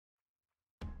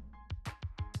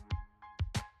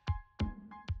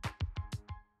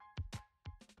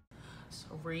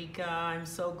Sarika, I'm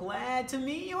so glad to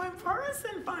meet you in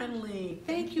person finally.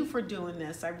 Thank you for doing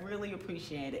this. I really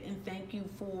appreciate it. And thank you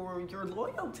for your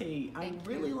loyalty. I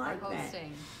really like that.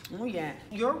 Oh yeah.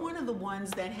 You're one of the ones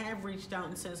that have reached out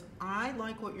and says, I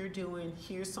like what you're doing.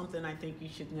 Here's something I think you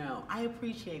should know. I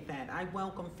appreciate that. I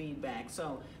welcome feedback.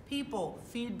 So people,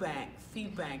 feedback.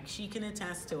 She can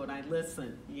attest to it. I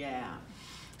listen. Yeah.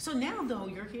 So now though,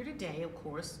 you're here today, of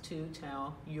course, to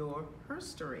tell your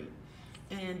Herstory.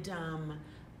 And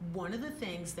one of the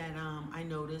things that I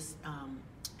noticed,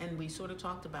 and we sort of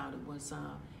talked about it, was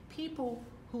people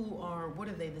who are, what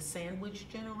are they, the sandwich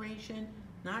generation?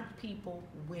 Not people,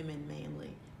 women mainly.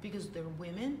 Because they're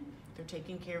women, they're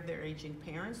taking care of their aging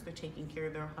parents, they're taking care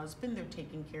of their husband, they're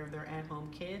taking care of their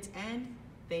at-home kids, and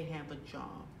they have a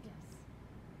job. Yes.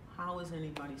 How is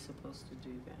anybody supposed to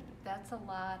do that? That's a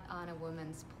lot on a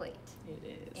woman's plate. It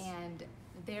is. And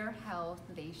their health,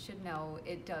 they should know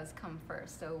it does come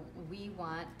first. So we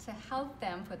want to help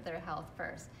them put their health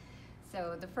first.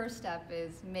 So the first step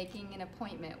is making an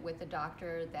appointment with a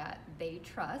doctor that they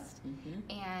trust.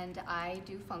 And I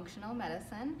do functional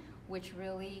medicine, which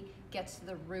really gets to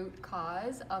the root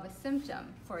cause of a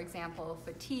symptom. For example,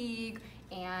 fatigue,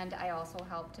 and I also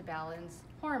help to balance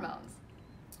hormones.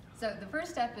 So the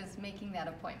first step is making that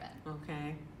appointment.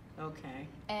 Okay.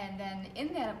 And then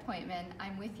in that appointment,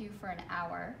 I'm with you for an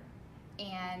hour,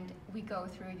 and we go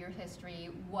through your history,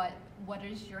 what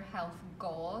is your health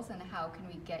goals, and how can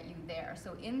we get you there.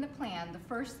 So in the plan, the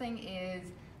first thing is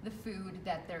the food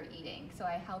that they're eating. So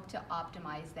I help to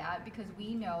optimize that, because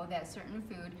we know that certain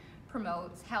food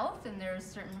promotes health, and there's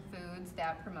certain foods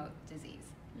that promote disease.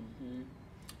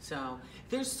 So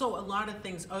there's a lot of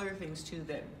things, other things too,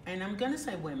 that, and I'm gonna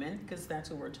say women, because that's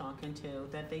who we're talking to,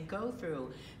 that they go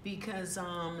through, because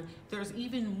there's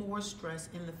even more stress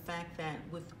in the fact that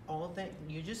with all that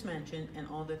you just mentioned and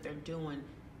all that they're doing,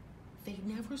 they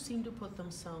never seem to put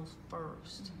themselves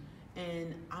first.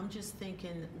 And I'm just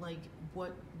thinking, like,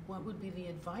 what would be the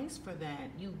advice for that?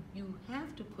 You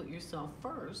have to put yourself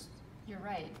first. You're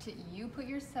right. You put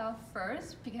yourself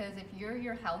first, because if you're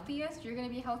your healthiest, you're going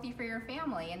to be healthy for your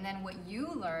family. And then what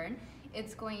you learn,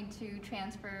 it's going to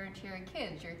transfer to your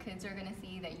kids. Your kids are going to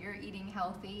see that you're eating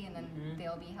healthy, and then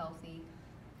they'll be healthy.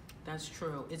 That's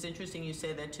true. It's interesting you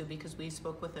say that too, because we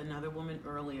spoke with another woman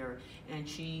earlier, and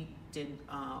she did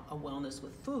a wellness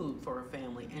with food for her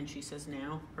family, and she says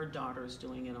now her daughter's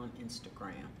doing it on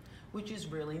Instagram, which is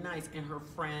really nice. And her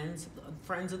friends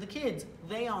of the kids,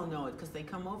 they all know it, because they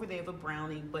come over, they have a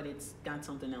brownie, but it's got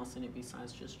something else in it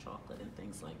besides just chocolate and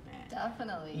things like that.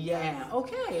 Definitely. Yeah, yes.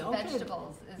 Okay.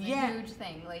 Vegetables is a huge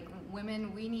thing. Like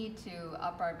women, we need to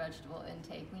up our vegetable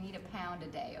intake. We need 1 pound a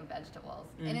day of vegetables.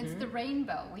 And it's the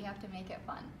rainbow. We have to make it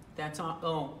fun. That's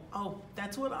all. Oh,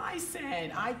 that's what I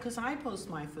said. Because I post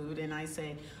my food and I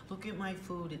say, look at my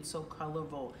food, it's so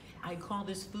colorful. I call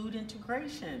this food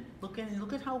integration. Look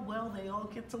at how well they all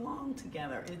get along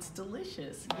together. It's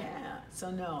delicious. Yeah.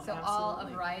 So no. So absolutely. All a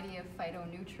variety of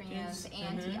phytonutrients,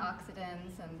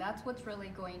 antioxidants, and that's what's really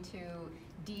going to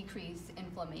decrease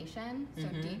inflammation, so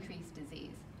decrease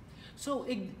disease. So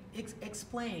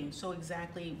explain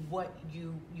exactly what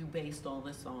you based all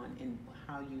this on, and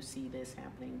how you see this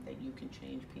happening, that you can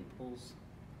change people's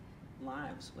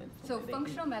lives with. So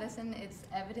functional medicine, it's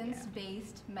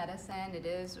evidence-based medicine. It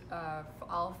is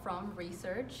all from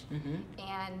research,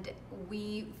 and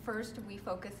we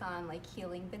focus on like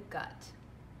healing the gut,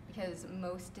 because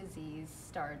most disease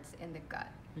starts in the gut.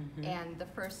 And the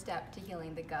first step to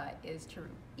healing the gut is to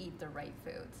eat the right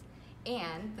foods.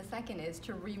 And the second is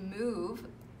to remove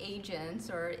agents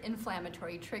or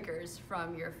inflammatory triggers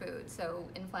from your food. So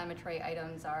inflammatory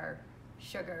items are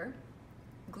sugar,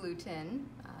 gluten,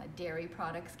 dairy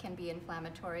products can be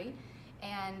inflammatory,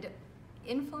 and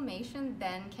inflammation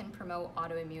then can promote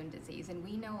autoimmune disease. And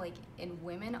we know, like in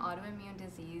women, autoimmune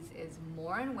disease is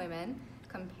more in women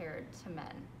compared to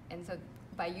men. And so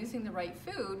by using the right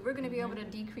food, we're going to be able to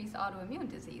decrease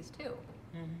autoimmune disease too.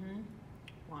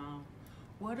 Wow.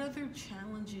 What other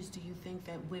challenges do you think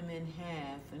that women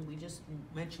have, and we just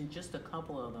mentioned just a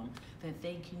couple of them, that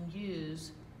they can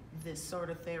use this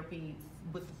sort of therapy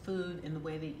with food and the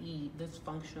way they eat, this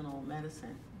functional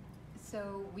medicine?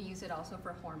 So we use it also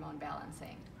for hormone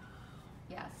balancing.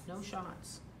 Yes. No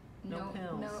shots. No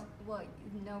pills.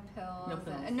 No pills. No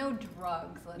pills. No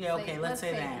drugs. Let's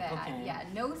say that. Okay. Yeah,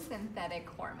 no synthetic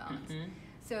hormones.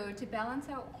 So to balance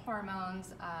out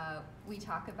hormones, we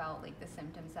talk about like the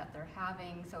symptoms that they're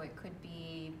having. So it could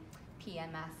be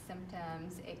PMS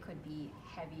symptoms, it could be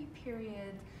heavy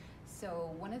periods.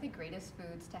 So one of the greatest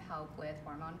foods to help with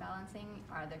hormone balancing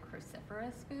are the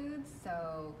cruciferous foods.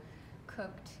 So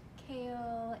cooked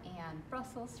kale and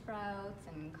Brussels sprouts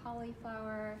and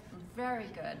cauliflower. Very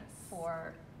good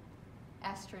for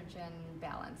estrogen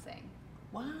balancing.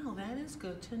 Wow, that is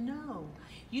good to know.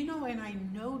 You know, and I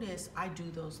notice I do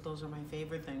those are my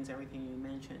favorite things, everything you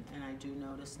mentioned. And I do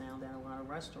notice now that a lot of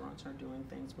restaurants are doing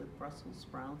things with Brussels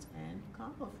sprouts and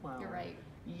cauliflower. You're right.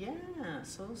 Yeah,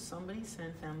 so somebody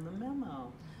sent them the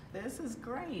memo. This is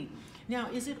great. Now,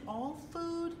 is it all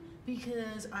food?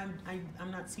 Because I'm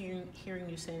not hearing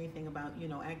you say anything about, you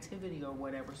know, activity or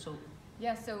whatever. So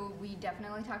yeah, so we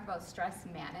definitely talk about stress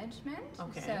management.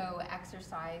 Okay. So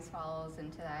exercise falls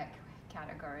into that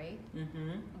category.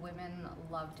 Mm-hmm. Women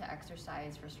love to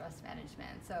exercise for stress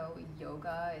management. So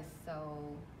yoga is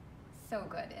so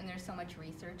good. And there's so much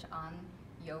research on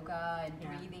yoga and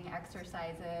breathing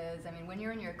exercises. I mean, when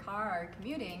you're in your car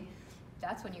commuting,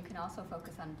 that's when you can also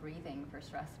focus on breathing for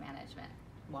stress management.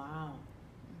 Wow.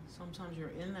 Sometimes you're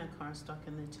in that car stuck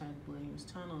in the Ted Williams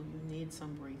tunnel. You need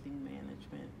some breathing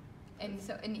management. And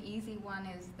so an easy one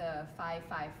is the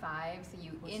 5-5-5. So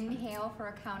you inhale for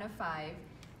a count of 5,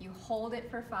 you hold it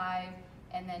for 5,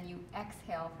 and then you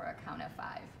exhale for a count of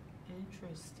 5.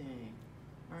 Interesting.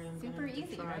 All right, I'm super gonna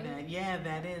easy, try right? that. Yeah,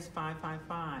 that is 5-5-5.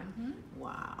 Mm-hmm.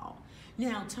 Wow.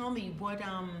 Now tell me what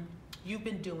you've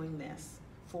been doing this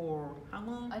for how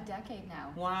long? A decade now.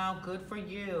 Wow, good for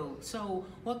you. So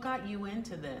what got you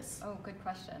into this? Oh, good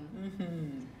question.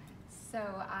 Mm-hmm.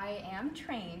 So I am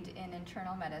trained in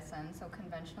internal medicine, so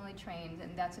conventionally trained,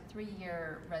 and that's a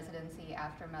 3-year residency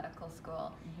after medical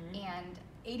school. Mm-hmm. And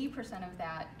 80% of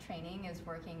that training is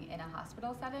working in a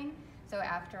hospital setting. So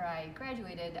after I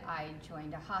graduated, I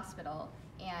joined a hospital,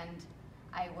 and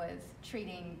I was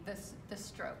treating the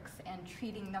strokes and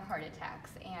treating the heart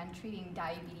attacks and treating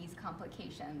diabetes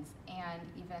complications and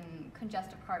even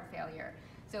congestive heart failure.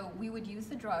 So we would use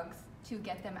the drugs to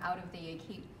get them out of the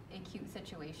acute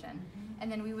situation. Mm-hmm.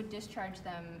 And then we would discharge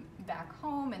them back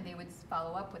home, and they would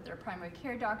follow up with their primary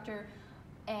care doctor.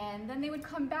 And then they would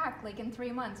come back like in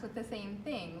 3 months with the same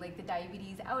thing, like the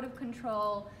diabetes out of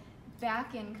control,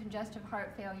 back in congestive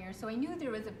heart failure. So I knew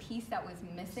there was a piece that was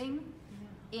missing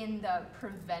in the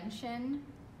prevention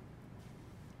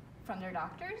from their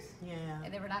doctors. Yeah.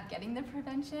 And they were not getting the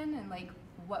prevention, and like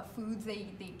what foods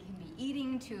they can be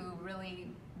eating to really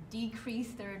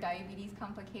decrease their diabetes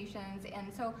complications.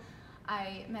 And so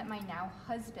I met my now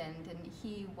husband, and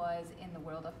he was in the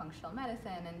world of functional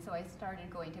medicine, and so I started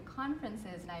going to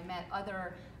conferences, and I met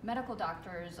other medical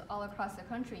doctors all across the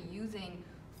country using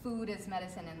food as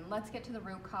medicine, and let's get to the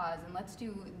root cause, and let's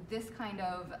do this kind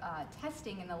of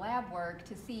testing in the lab work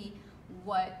to see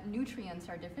what nutrients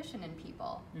are deficient in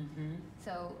people. Mm-hmm.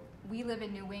 So we live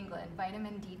in New England.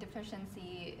 Vitamin D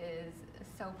deficiency is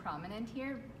so prominent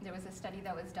here. There was a study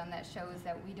that was done that shows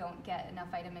that we don't get enough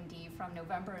vitamin D from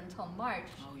November until March.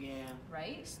 Oh yeah.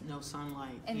 Right? No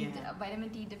sunlight. And vitamin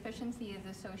D deficiency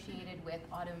is associated with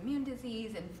autoimmune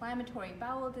disease, inflammatory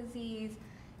bowel disease,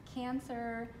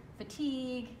 cancer,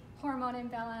 fatigue, hormone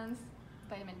imbalance.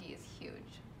 Vitamin D is huge.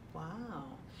 Wow.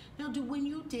 Now, when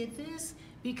you did this,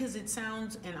 because it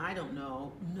sounds, and I don't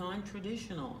know,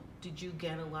 non-traditional, did you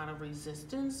get a lot of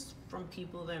resistance from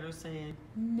people that are saying,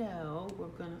 no, we're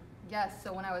gonna? Yes,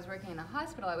 so when I was working in the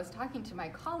hospital, I was talking to my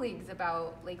colleagues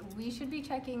about, like, we should be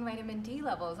checking vitamin D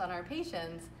levels on our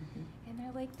patients. Mm-hmm. And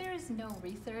they're like, there's no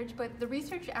research, but the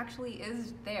research actually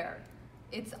is there.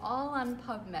 It's all on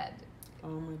PubMed. Oh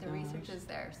my gosh. The research is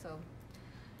there, so.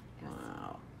 Yes.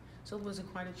 Wow. So was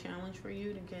it quite a challenge for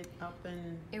you to get up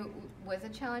and? It was a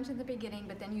challenge in the beginning,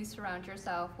 but then you surround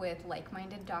yourself with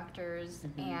like-minded doctors,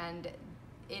 mm-hmm. and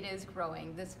it is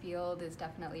growing. This field is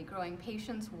definitely growing.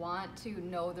 Patients want to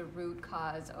know the root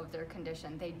cause of their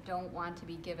condition. They don't want to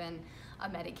be given a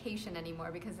medication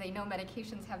anymore because they know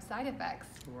medications have side effects.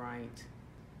 Right.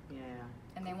 Yeah.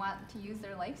 And they want to use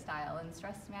their lifestyle and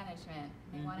stress management.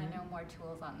 They mm-hmm. want to know more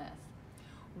tools on this.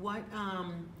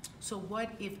 So what,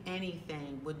 if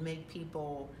anything, would make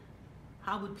people,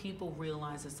 how would people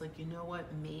realize it's like, you know what,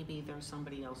 maybe there's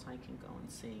somebody else I can go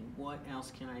and see. What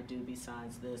else can I do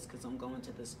besides this? Because I'm going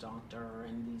to this doctor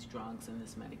and these drugs and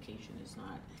this medication is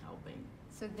not helping.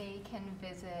 So they can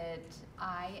visit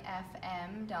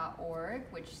ifm.org,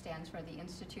 which stands for the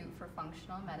Institute for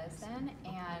Functional Medicine,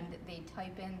 and they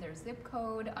type in their zip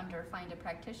code under Find a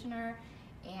Practitioner,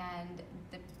 and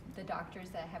the doctors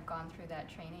that have gone through that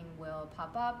training will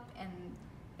pop up, and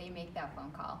they make that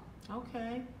phone call.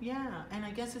 Okay, yeah, and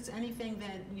I guess it's anything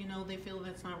that, you know, they feel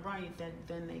that's not right, that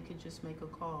then they could just make a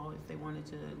call if they wanted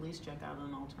to at least check out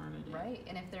an alternative. Right,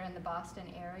 and if they're in the Boston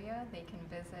area, they can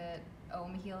visit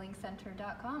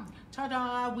aumhealingcenter.com.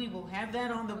 Ta-da! We will have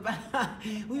that on the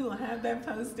we will have that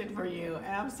posted for you.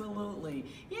 Absolutely.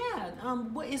 Yeah.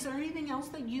 Is there anything else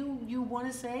that you want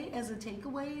to say as a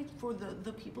takeaway for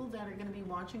the people that are going to be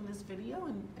watching this video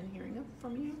and hearing it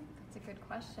from you? That's a good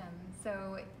question.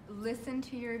 So listen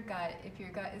to your gut. If your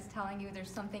gut is telling you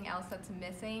there's something else that's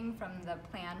missing from the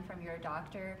plan from your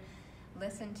doctor,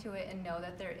 listen to it and know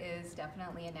that there is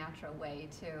definitely a natural way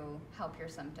to help your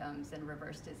symptoms and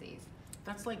reverse disease.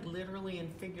 That's like literally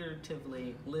and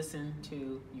figuratively, listen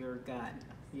to your gut.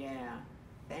 Yeah.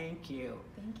 Thank you.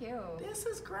 Thank you. This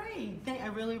is great. I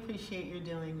really appreciate you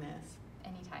doing this.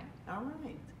 Anytime. All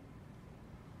right.